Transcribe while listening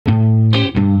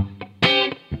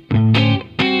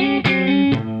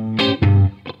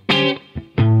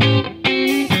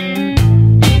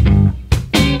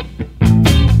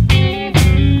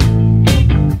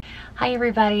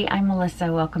everybody, I'm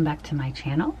Melissa. Welcome back to my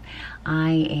channel.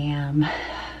 I am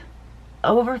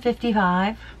over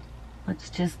 55. Let's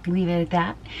just leave it at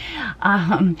that.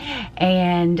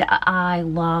 And I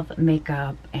love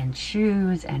makeup and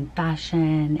shoes and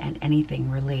fashion and anything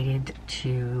related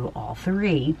to all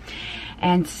three.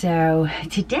 And so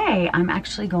today I'm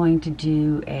actually going to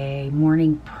do a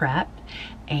morning prep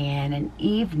and an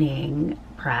evening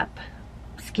prep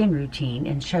skin routine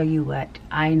and show you what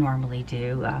I normally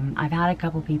do. I've had a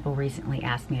couple people recently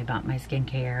ask me about my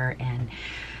skincare, and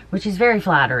which is very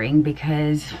flattering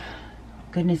because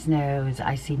goodness knows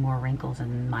I see more wrinkles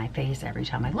in my face every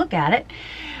time I look at it,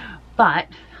 but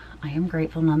I am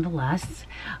grateful nonetheless,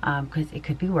 because it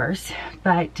could be worse.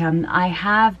 But I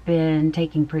have been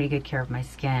taking pretty good care of my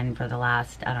skin for the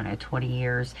last, I don't know, 20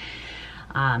 years.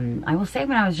 I will say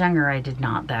when I was younger, I did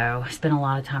not though. I spent a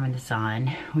lot of time in the sun,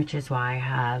 which is why I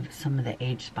have some of the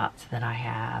age spots that I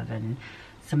have and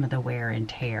some of the wear and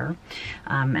tear.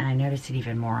 And I noticed it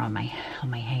even more on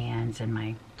my hands and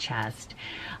my chest.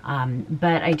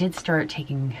 But I did start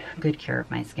taking good care of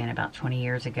my skin about 20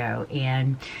 years ago,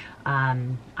 and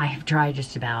I have tried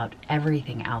just about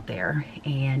everything out there.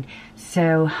 And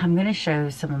so I'm going to show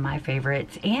some of my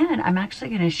favorites, and I'm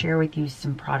actually going to share with you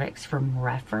some products from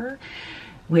Rehpr,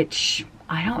 which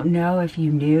I don't know if you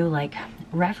knew, like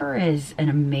Rehpr is an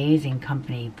amazing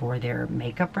company for their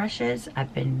makeup brushes.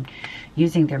 I've been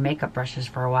using their makeup brushes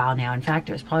for a while now. In fact,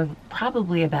 it was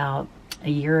probably about a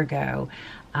year ago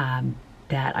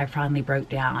that I finally broke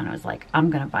down. I was like, I'm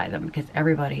gonna buy them because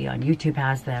everybody on YouTube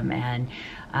has them, and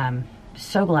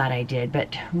so glad I did.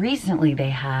 But recently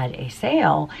they had a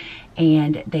sale,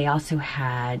 and they also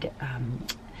had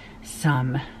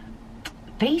some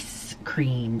face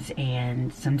creams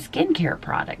and some skincare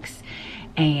products,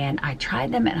 and I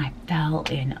tried them and I fell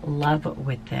in love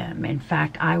with them. In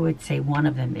fact, I would say one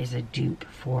of them is a dupe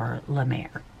for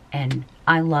Rehpr, and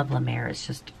I love Rehpr. It's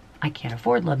just I can't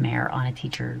afford Rehpr on a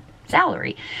teacher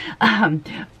salary,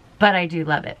 but I do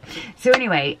love it. So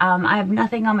anyway, I have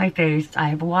nothing on my face. I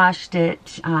have washed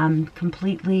it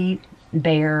completely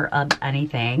bare of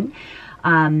anything.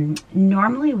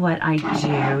 Normally what I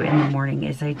do in the morning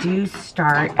is I do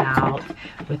start out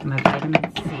with my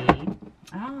vitamin C.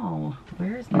 Oh,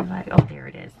 where's my vitamin? Oh, there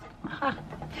it is. Aha.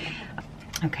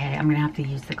 Okay, I'm gonna have to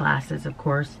use the glasses, of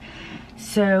course.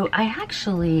 So I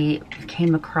actually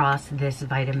came across this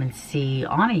vitamin C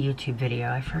on a YouTube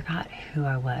video. I forgot who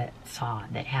I saw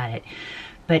that had it,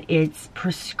 but it's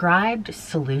prescribed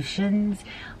solutions,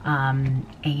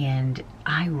 and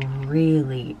I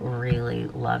really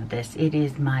love this. It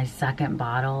is my second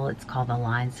bottle. It's called the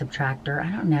Line Subtractor.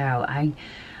 I don't know,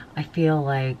 I feel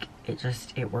like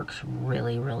it works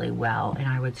really well, and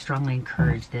I would strongly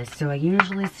encourage this. So I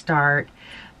usually start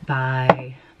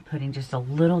by putting just a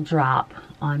little drop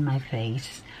on my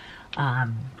face,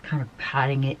 kind of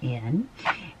patting it in.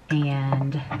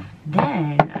 And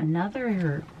then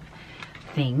another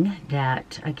thing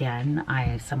that, again,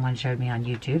 someone showed me on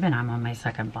YouTube, and I'm on my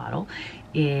second bottle.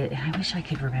 I wish I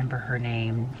could remember her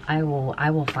name. I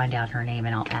will find out her name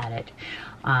and I'll add it.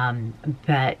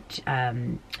 But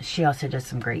she also does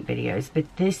some great videos.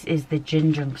 But this is the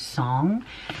Ginger Song,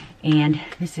 and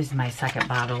this is my second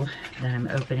bottle that I'm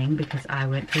opening because I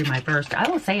went through my first. I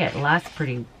will say it lasts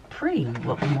pretty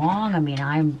long. I mean,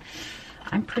 I'm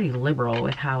pretty liberal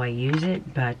with how I use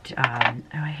it, but oh,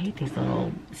 I hate these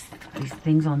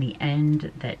things on the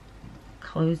end that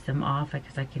close them off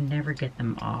because I can never get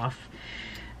them off.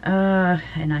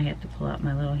 And I have to pull out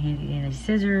my little handy dandy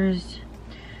scissors.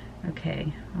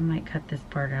 Okay, I might cut this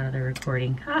part out of the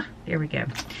recording. Ah, there we go.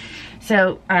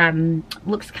 So,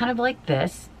 looks kind of like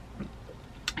this,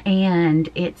 and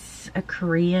it's a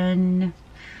Korean,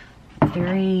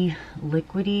 very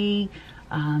liquidy,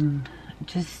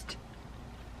 just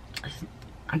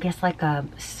I guess like a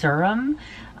serum.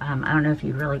 I don't know if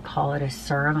you really call it a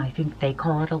serum. I think they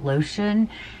call it a lotion.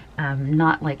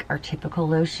 Not like our typical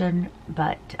lotion,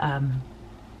 but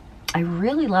I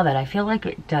really love it. I feel like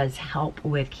it does help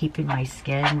with keeping my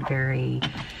skin very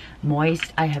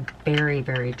moist. I have very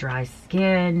dry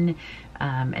skin,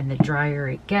 and the drier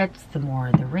it gets, the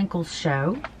more the wrinkles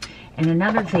show. And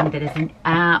another thing that is an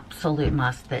absolute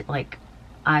must that, like,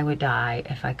 I would die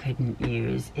if I couldn't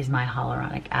use is my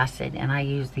hyaluronic acid, and I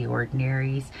use the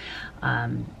Ordinary's.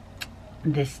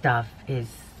 This stuff is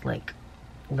like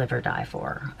live or die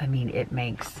for. I mean, it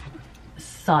makes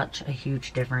such a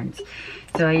huge difference.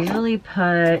 So I usually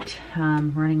put,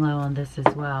 running low on this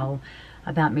as well,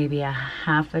 about maybe a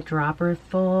half a dropper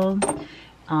full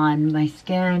on my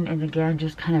skin, and again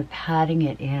just kind of patting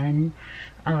it in.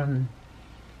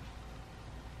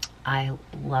 I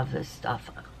love this stuff.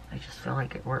 I just feel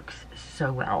like it works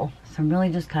so well. So I'm really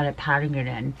just kind of patting it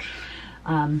in,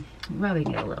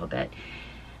 rubbing it a little bit.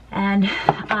 And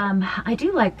I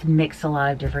do like to mix a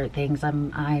lot of different things.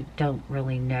 I don't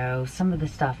really know. Some of the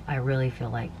stuff I really feel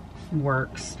like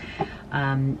works.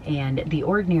 And The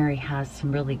Ordinary has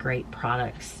some really great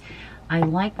products. I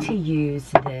like to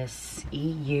use this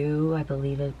EU, I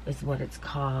believe it is what it's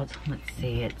called. Let's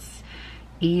see, it's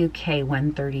EUK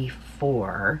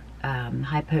 134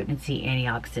 high potency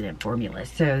antioxidant formula.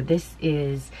 So this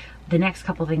is, the next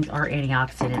couple things are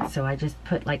antioxidants. So I just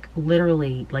put like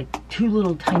literally like 2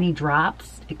 little tiny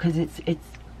drops because it's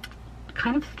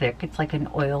kind of thick. It's like an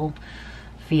oil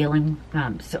feeling.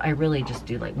 So I really just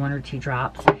do like 1 or 2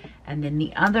 drops. And then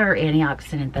the other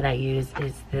antioxidant that I use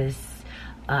is this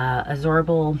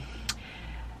Azorable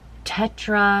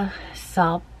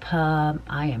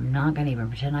I am not going to even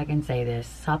pretend I can say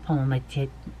this.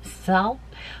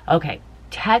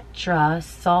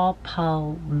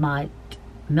 Tetrasulfamate.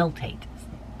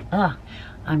 Ugh,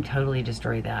 I'm totally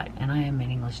destroyed that. And I am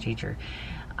an English teacher.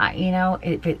 You know,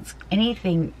 if it's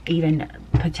anything even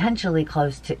potentially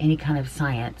close to any kind of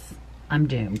science, I'm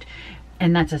doomed.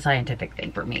 And that's a scientific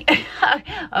thing for me.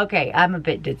 Okay, I'm a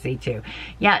bit ditzy too.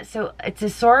 Yeah, so it's a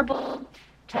sorbal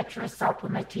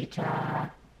tetrasulfamate.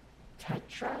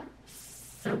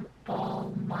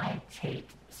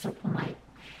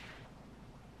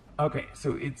 Okay,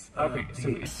 so it's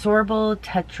sorbal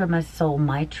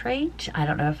tetramethyl I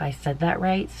don't know if I said that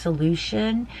right.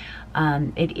 Solution.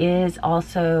 It is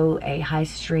also a high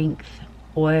strength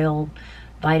oil,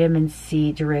 vitamin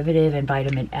C derivative, and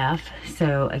vitamin F.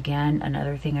 So again,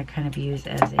 another thing I kind of use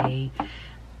as a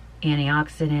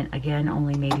antioxidant. Again,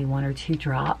 only maybe 1 or 2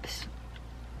 drops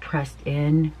pressed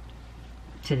in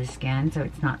to the skin, so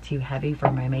it's not too heavy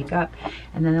for my makeup.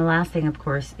 And then the last thing, of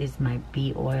course, is my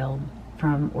bee oil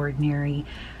from Ordinary.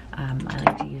 I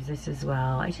like to use this as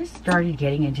well. I just started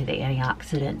getting into the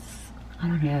antioxidants, I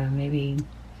don't know, maybe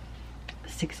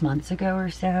 6 months ago or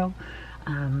so,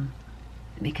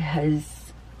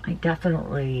 because I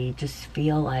definitely just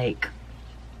feel like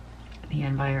the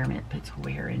environment puts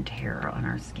wear and tear on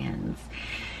our skins.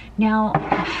 Now,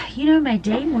 you know, my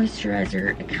day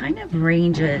moisturizer, it kind of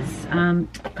ranges.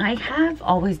 I have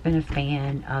always been a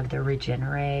fan of the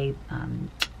Rehpr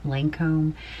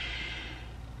Lancome.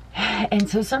 And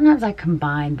so sometimes I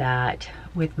combine that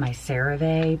with my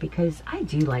CeraVe because I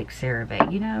do like CeraVe.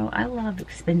 You know, I love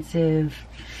expensive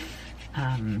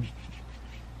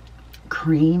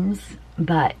creams,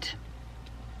 but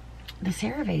the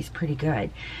CeraVe is pretty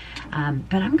good.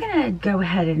 But I'm gonna go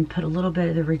ahead and put a little bit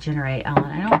of the Rehpr on.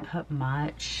 I don't put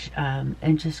much,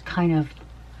 and just kind of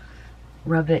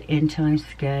rub it into my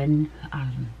skin.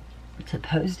 It's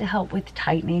supposed to help with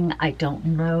tightening. I don't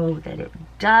know that it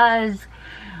does,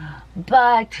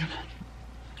 but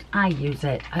I use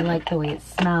it. I like the way it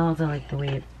smells. I like the way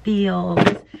it feels.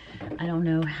 I don't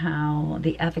know how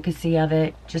the efficacy of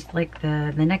it, just like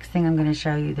the next thing I'm going to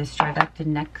show you, this Strivectin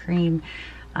neck cream.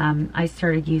 I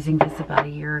started using this about a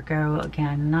year ago.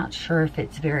 Again, not sure if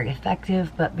it's very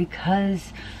effective, but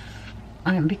because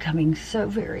I'm becoming so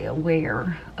very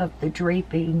aware of the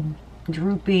drooping,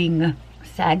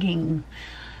 sagging,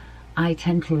 I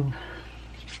tend to,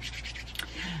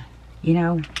 you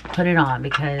know, put it on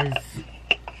because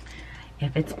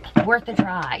if it's worth a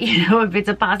try, you know, if it's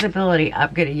a possibility,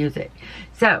 I'm going to use it.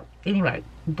 So anyway,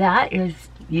 that is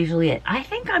usually it. I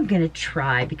think I'm going to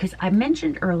try, because I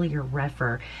mentioned earlier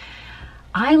Rehpr.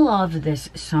 I love this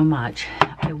so much.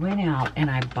 I went out and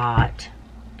I bought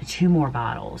 2 more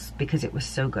bottles because it was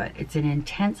so good. It's an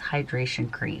intense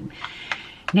hydration cream.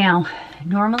 Now,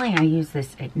 normally I use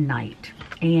this at night,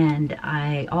 and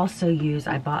I also use,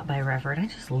 I bought by Rehpr, and I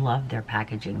just love their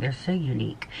packaging. They're so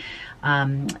unique.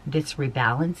 This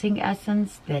rebalancing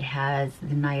essence that has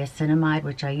the niacinamide,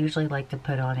 which I usually like to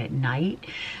put on at night.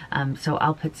 So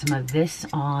I'll put some of this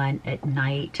on at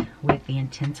night with the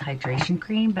intense hydration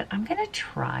cream, but I'm gonna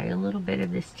try a little bit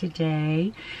of this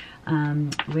today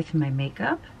with my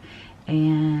makeup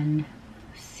and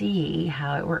see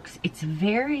how it works. It's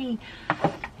very,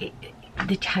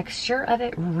 the texture of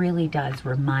it really does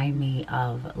remind me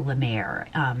of Rehpr.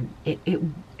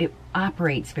 It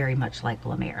operates very much like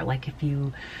Rehpr. Like if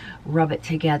you rub it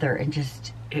together and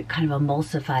just, it kind of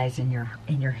emulsifies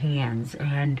in your hands.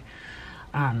 And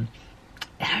I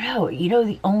don't know, you know,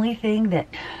 the only thing that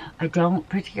I don't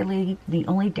particularly, the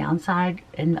only downside,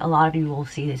 and a lot of you will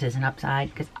see this as an upside,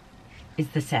 because is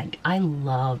the scent. I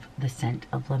love the scent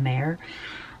of Rehpr.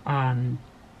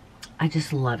 I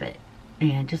just love it.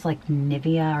 And just like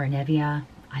Nivea,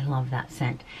 I love that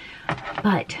scent.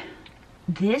 But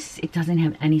This, it doesn't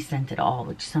have any scent at all,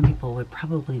 which some people would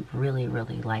probably really,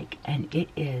 really like. And it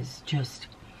is just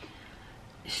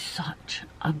such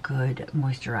a good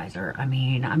moisturizer. I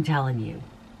mean, I'm telling you,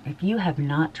 if you have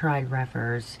not tried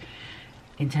Rehpr's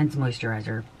Intense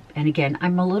Moisturizer, and again,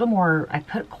 I'm a little more, I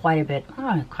put quite a bit,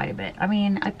 I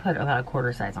mean, I put about a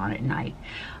quarter size on it at night.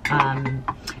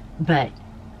 But,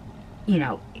 you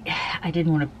know, I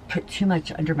didn't want to put too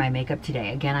much under my makeup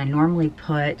today. Again, I normally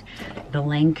put the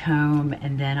Lancome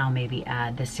and then I'll maybe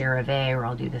add the CeraVe, or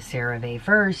I'll do the CeraVe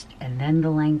first and then the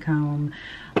Lancome.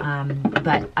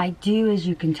 But I do, as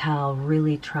you can tell,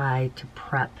 really try to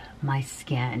prep my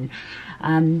skin.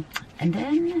 And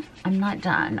then I'm not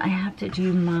done. I have to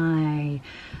do my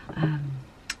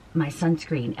my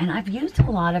sunscreen. And I've used a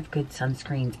lot of good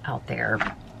sunscreens out there,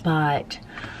 but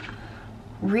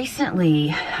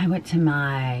recently I went to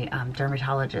my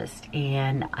dermatologist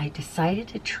and I decided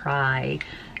to try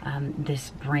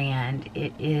this brand.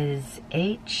 It is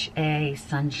HA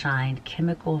Sunshine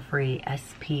Chemical Free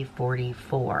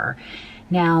SP44.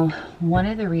 Now, one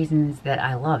of the reasons that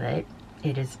I love it,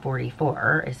 it is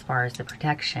 44 as far as the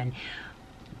protection,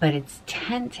 but it's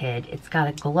tinted, it's got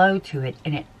a glow to it,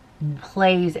 and it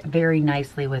plays very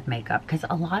nicely with makeup. Because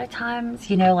a lot of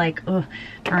times, you know, like,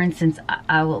 for instance,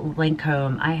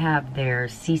 Lancome, I have their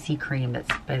CC cream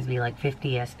that's supposed to be like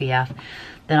 50 SPF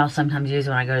that I'll sometimes use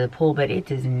when I go to the pool, but it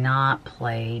does not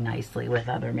play nicely with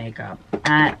other makeup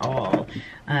at all.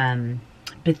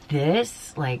 But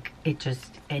this, like, it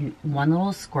just, in one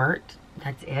little squirt,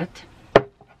 that's it.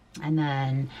 And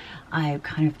then I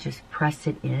kind of just press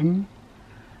it in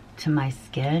to my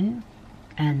skin,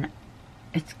 and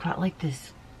it's got like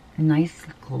this nice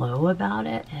glow about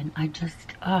it, and I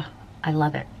just, I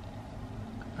love it.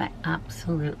 I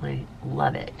absolutely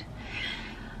love it.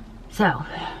 So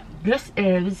this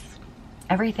is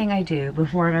everything I do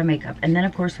before my makeup. And then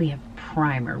of course we have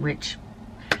primer, which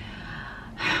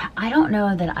I don't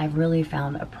know that I've really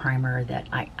found a primer that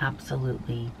I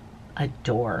absolutely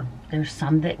adore. There's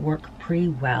some that work pretty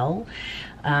well.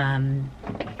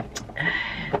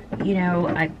 You know,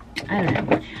 I don't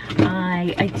know.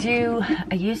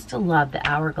 I used to love the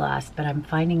Hourglass, but I'm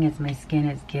finding as my skin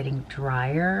is getting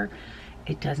drier,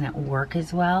 it doesn't work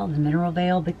as well, the Mineral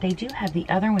Veil. But they do have the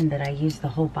other one that I use the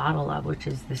whole bottle of, which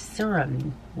is the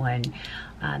serum one.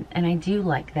 And I do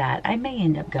like that. I may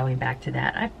end up going back to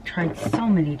that. I've tried so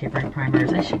many different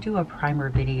primers. I should do a primer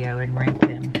video and rank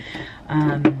them.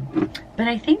 But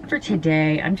I think for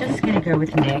today, I'm just going to go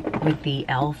with Nick with the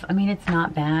e.l.f. I mean, it's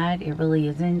not bad. It really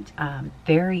isn't.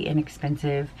 Very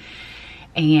inexpensive.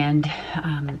 And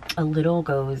a little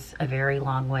goes a very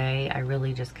long way. I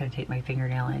really just kind of take my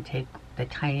fingernail and take the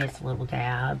tiniest little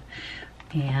dab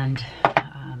and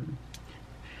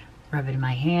rub it in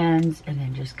my hands, and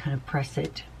then just kind of press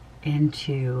it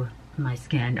into my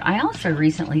skin. I also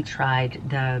recently tried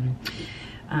the,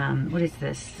 what is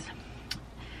this?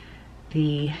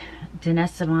 The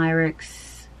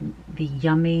Denesamyrix, the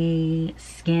Yummy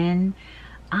Skin.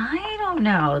 I don't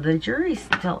know. The jury's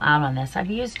still out on this.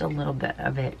 I've used a little bit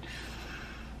of it.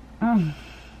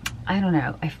 I don't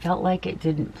know. I felt like it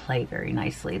didn't play very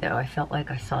nicely, though. I felt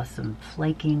like I saw some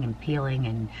flaking and peeling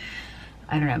and,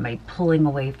 I don't know, my pulling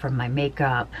away from my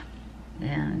makeup.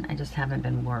 And I just haven't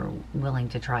been more willing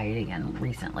to try it again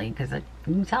recently, because you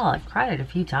can tell I've tried it a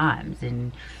few times.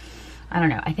 And I don't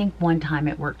know. I think one time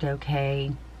it worked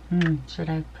okay. Should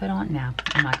I put on? No,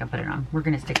 I'm not going to put it on. We're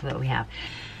going to stick with what we have.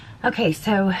 Okay,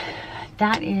 so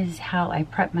that is how I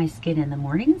prep my skin in the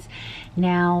mornings.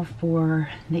 Now for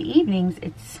the evenings,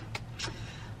 it's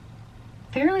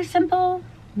fairly simple.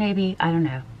 Maybe, I don't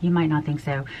know. You might not think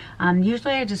so.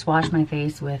 Usually I just wash my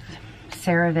face with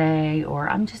CeraVe, or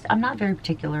I'm not very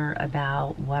particular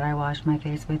about what I wash my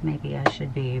face with. Maybe I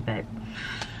should be, but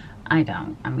I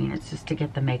don't. I mean, it's just to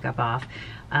get the makeup off.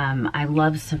 I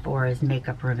love Sephora's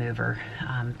makeup remover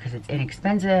because it's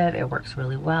inexpensive. It works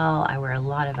really well. I wear a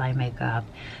lot of eye makeup.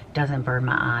 Doesn't burn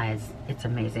my eyes. It's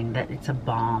amazing. That it's a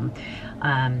balm.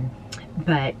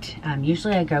 But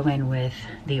usually I go in with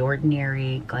the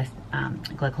ordinary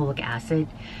glycolic acid.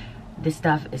 This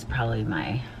stuff is probably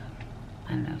my,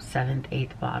 I don't know, 7th,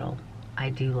 8th bottle. I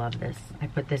do love this. I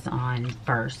put this on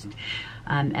first.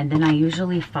 And then I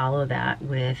usually follow that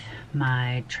with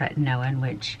my tretinoin,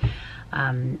 which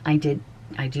I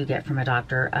do get from a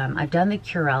doctor. I've done the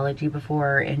Curology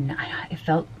before, and it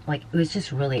felt like it was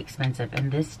just really expensive.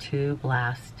 And this tube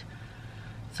lasts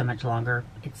so much longer.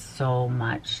 It's so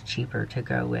much cheaper to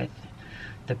go with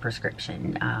the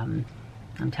prescription.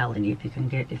 I'm telling you, if you can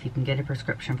get a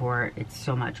prescription for it, it's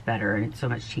so much better and it's so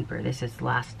much cheaper. This is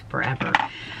lasts forever.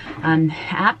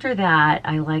 After that,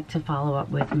 I like to follow up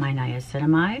with my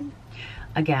niacinamide.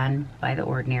 again, by The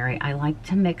Ordinary. I like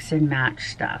to mix and match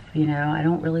stuff, you know. I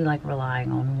don't really like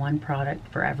relying on one product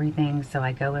for everything, so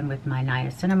I go in with my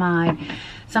niacinamide.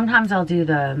 Sometimes I'll do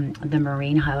the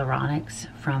marine hyaluronics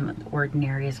from The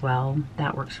Ordinary as well.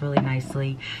 That works really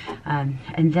nicely.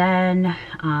 And then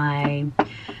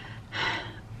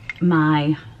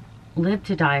my Live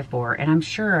to Die For, and I'm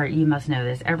sure you must know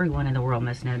this, everyone in the world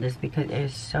must know this, because it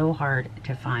is so hard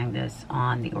to find this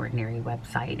on The Ordinary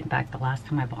website. In fact, the last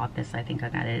time I bought this, I think I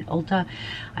got it at Ulta.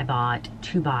 I bought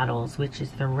 2 bottles, which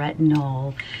is the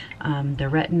retinol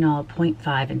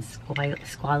 0.5 and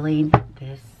squalane.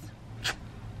 This,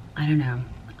 I don't know,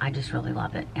 I just really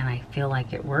love it, and I feel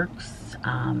like it works.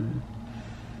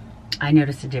 I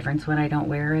notice a difference when I don't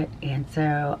wear it, and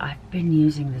so I've been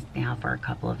using this now for a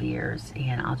couple of years,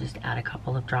 and I'll just add a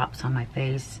couple of drops on my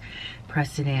face,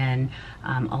 press it in,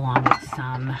 along with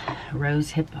some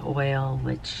rosehip oil,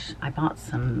 which I bought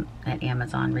some at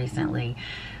Amazon recently,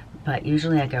 but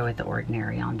usually I go with The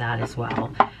Ordinary on that as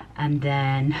well. And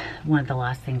then one of the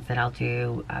last things that I'll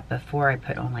do before I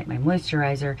put on like my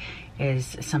moisturizer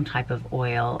is some type of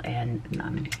oil,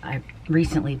 and I've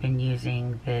recently been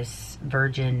using this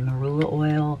virgin marula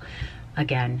oil,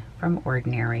 again from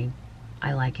Ordinary.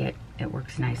 I like it, it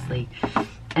works nicely.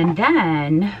 And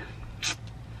then,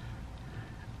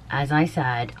 as I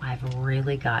said, I've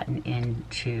really gotten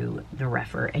into the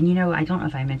Rehpr. And you know, I don't know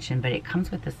if I mentioned, but it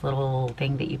comes with this little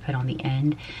thing that you put on the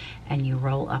end and you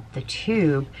roll up the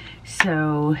tube,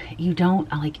 so you don't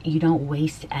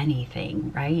waste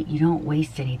anything, right? You don't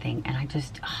waste anything. And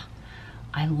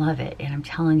I love it. And I'm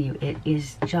telling you, it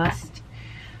is just,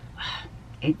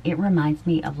 it reminds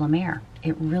me of La Mer.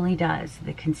 It really does.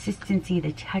 The consistency,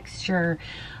 the texture.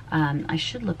 I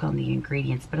should look on the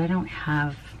ingredients, but I don't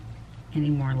have any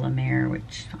more La Mer,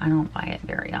 which I don't buy it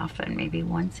very often, maybe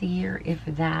once a year, if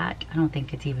that. I don't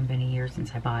think it's even been a year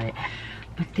since I bought it.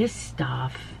 But this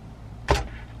stuff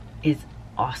is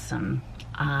awesome.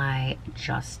 I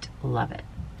just love it.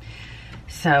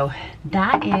 So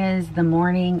that is the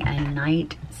morning and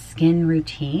night skin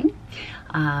routine.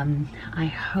 I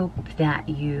hope that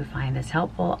you find this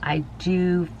helpful. I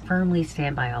do firmly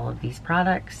stand by all of these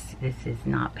products. This is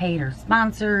not paid or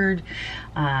sponsored.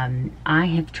 I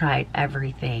have tried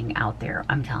everything out there.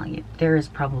 I'm telling you, there is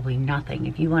probably nothing.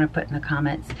 If you want to put in the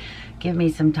comments, give me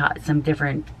some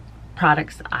different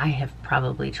products. I have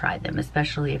probably tried them,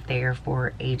 especially if they are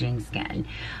for aging skin.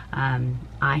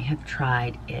 I have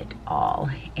tried it all,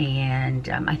 and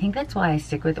I think that's why I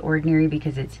stick with Ordinary,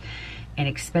 because it's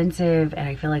inexpensive and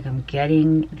I feel like I'm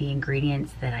getting the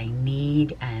ingredients that I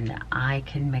need, and I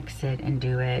can mix it and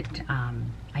do it.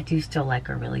 I do still like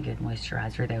a really good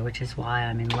moisturizer though, which is why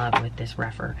I'm in love with this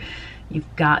Rehpr.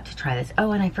 You've got to try this.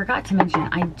 Oh, and I forgot to mention,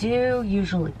 I do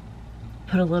usually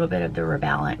put a little bit of the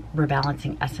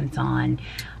rebalancing essence on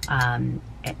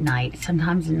at night,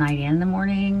 sometimes at night and in the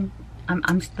morning.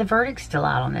 The verdict's still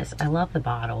out on this. I love the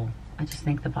bottle. I just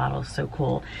think the bottle is so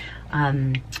cool.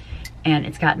 And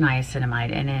it's got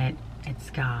niacinamide in it.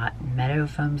 It's got meadow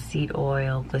foam seed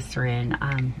oil, glycerin.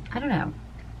 I don't know.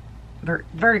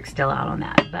 Verdict's still out on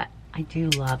that, but I do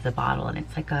love the bottle, and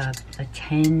it's like a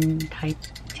tin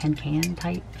can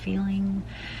type feeling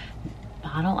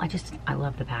bottle. I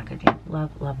love the packaging.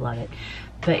 Love it.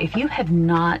 But if you have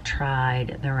not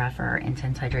tried the Rehpr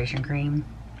Intense Hydration Cream,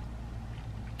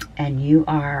 and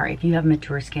if you have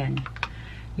mature skin,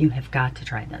 you have got to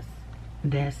try this.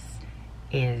 This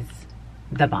is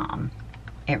the bomb.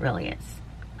 It really is.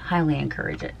 Highly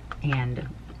encourage it. And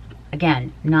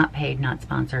again, not paid, not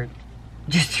sponsored.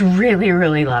 Just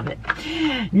really love it.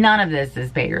 None of this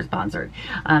is paid or sponsored.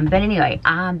 But anyway,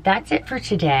 that's it for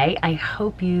today. I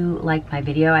hope you liked my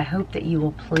video. I hope that you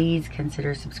will please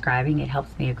consider subscribing. It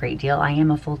helps me a great deal. I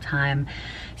am a full-time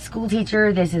school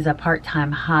teacher. This is a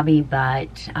part-time hobby,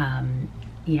 but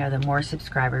you know, the more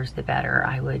subscribers, the better.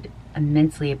 I would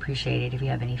immensely appreciate it if you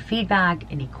have any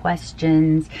feedback, any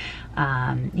questions.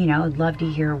 You know, I'd love to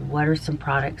hear what are some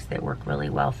products that work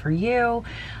really well for you.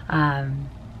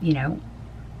 You know,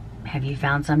 have you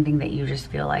found something that you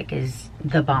just feel like is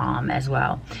the bomb as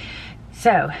well?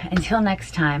 So until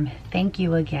next time, thank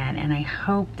you again, and I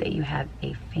hope that you have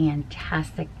a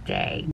fantastic day.